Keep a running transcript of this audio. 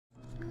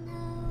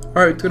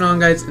Alright, what's going on,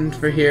 guys?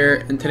 Infer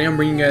here, and today I'm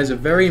bringing you guys a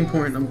very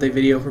important update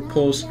video for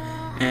Pulse.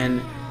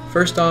 And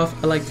first off,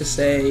 I'd like to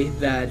say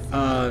that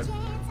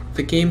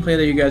the gameplay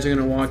that you guys are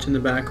going to watch in the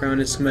background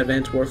is some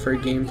Advanced Warfare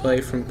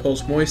gameplay from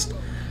Pulse Moist.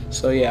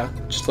 So yeah,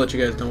 just to let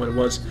you guys know what it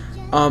was.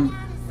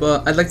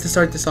 But I'd like to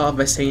start this off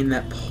by saying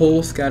that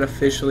Pulse got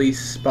officially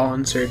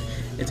sponsored.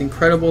 It's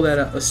incredible that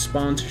a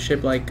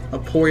sponsorship like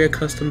Apreciated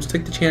Customs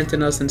took the chance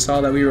in us and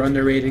saw that we were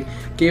underrated,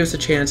 gave us a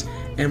chance,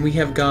 and we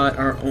have got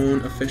our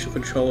own official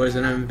controllers,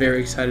 and I'm very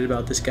excited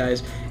about this,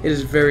 guys. It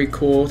is very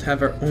cool to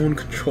have our own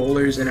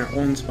controllers and our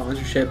own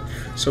sponsorship,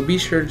 so be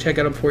sure to check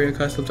out Apreciated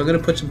Customs. I'm going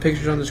to put some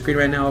pictures on the screen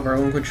right now of our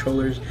own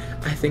controllers.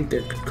 I think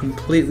they're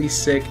completely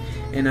sick,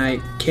 and I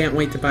can't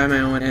wait to buy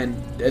my own, and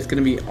it's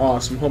going to be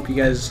awesome. Hope you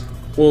guys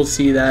will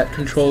see that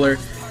controller.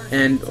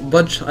 And a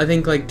bunch, I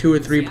think like 2 or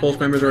 3 Pulse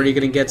members are already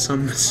going to get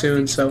some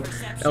soon, so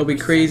that'll be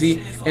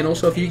crazy. And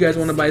also, if you guys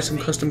want to buy some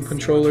custom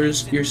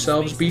controllers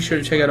yourselves, be sure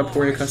to check out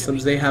Apreciated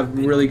Customs. They have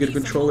really good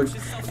controllers,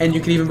 and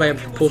you can even buy a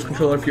Pulse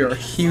controller if you're a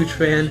huge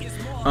fan.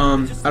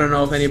 I don't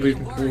know if anybody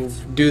will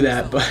do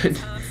that,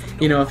 but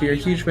you know, if you're a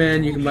huge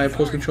fan, you can buy a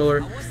Pulse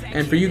controller.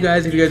 And for you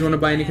guys, if you guys want to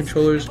buy any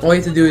controllers, all you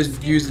have to do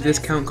is use the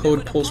discount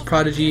code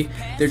PulseProdigy.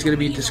 There's going to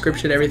be a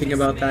description, everything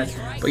about that.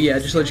 But yeah,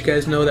 just to let you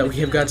guys know that we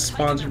have got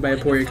sponsored by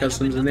Apreciated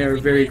Customs, and they're a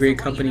very great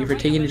company for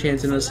taking a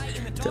chance in us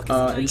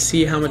to, and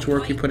see how much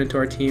work we put into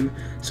our team.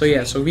 So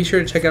yeah, so be sure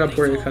to check out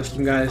Apreciated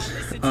Customs, guys,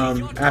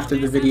 after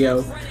the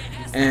video.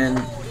 And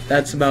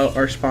that's about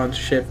our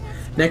sponsorship.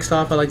 Next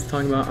off, I'd like to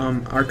talk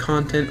about our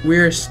content.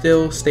 We're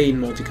still staying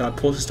multi-COD.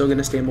 Pulse is still going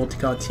to stay a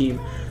multi-COD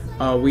team.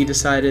 We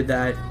decided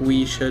that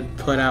we should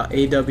put out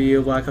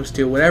AW, Black Ops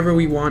 2, whatever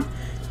we want.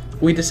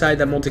 We decided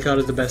that multi-COD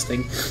is the best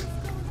thing.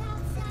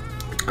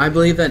 I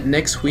believe that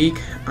next week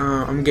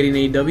I'm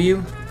getting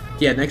AW.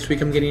 Yeah, next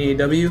week I'm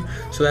getting AW.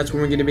 So that's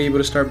when we're going to be able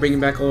to start bringing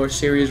back all our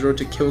series, Road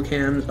to Kill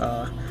Cams,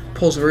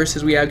 Pulse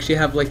Versus. We actually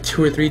have like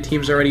 2 or 3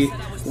 teams already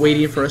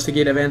waiting for us to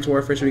get Advanced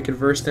Warfare so we can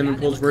verse them in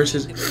Pulse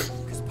Versus.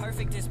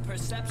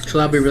 So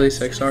that'll be really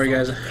sick. Sorry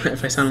guys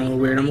if I sound a little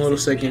weird. I'm a little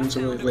sick and it's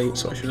really late,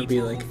 so I shouldn't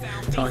be like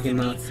talking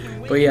loud.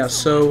 But yeah,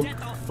 so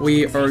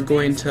we are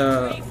going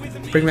to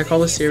bring back all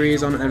the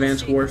series on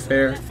Advanced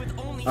Warfare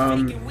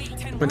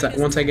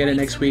once I get it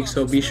next week,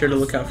 so be sure to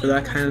look out for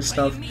that kind of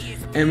stuff.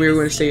 And we were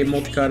going to stay at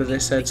multi-COD, as I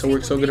said, so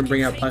we're still going to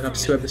bring out Black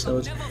Ops 2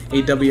 episodes,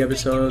 AW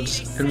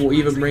episodes, and we'll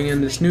even bring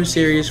in this new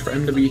series for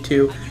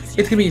MW2. It's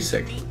going to be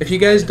sick. If you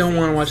guys don't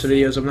want to watch the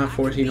videos, I'm not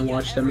forcing you to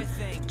watch them.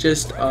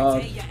 Just,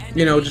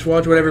 you know, just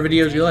watch whatever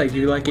videos you like. If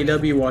you like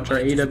AW, watch our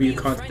AW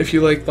content. If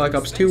you like Black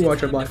Ops 2,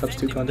 watch our Black Ops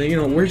 2 content. You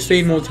know, we're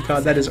staying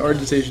multi-COD. That is our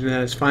decision, and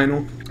that is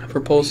final for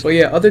Pulse. So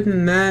yeah, other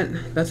than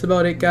that, that's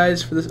about it,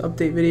 guys, for this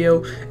update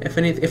video.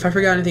 If I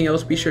forgot anything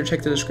else, be sure to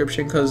check the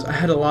description, because I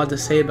had a lot to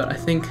say, but I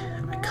think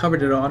I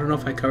covered it all. I don't know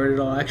if I covered it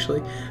all,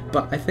 actually,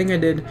 but I think I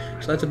did.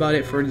 So that's about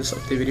it for this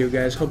update video,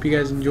 guys. Hope you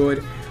guys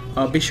enjoyed.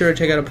 Be sure to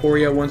check out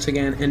Apreciated once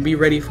again, and be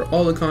ready for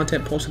all the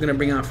content Pulse is going to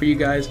bring out for you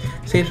guys.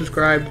 Stay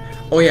subscribed.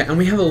 Oh yeah, and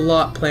we have a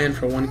lot planned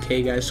for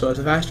 1K, guys. So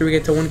the faster we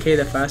get to 1K,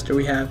 the faster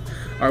we have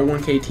our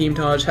 1K team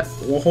Taj, a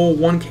whole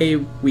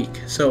 1K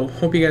week. So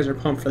hope you guys are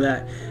pumped for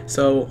that.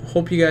 So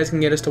hope you guys can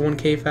get us to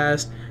 1K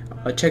fast.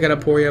 Check out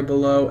Apreciated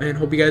below, and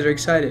hope you guys are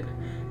excited.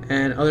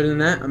 And other than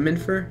that, I'm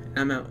Infer, and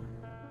I'm out.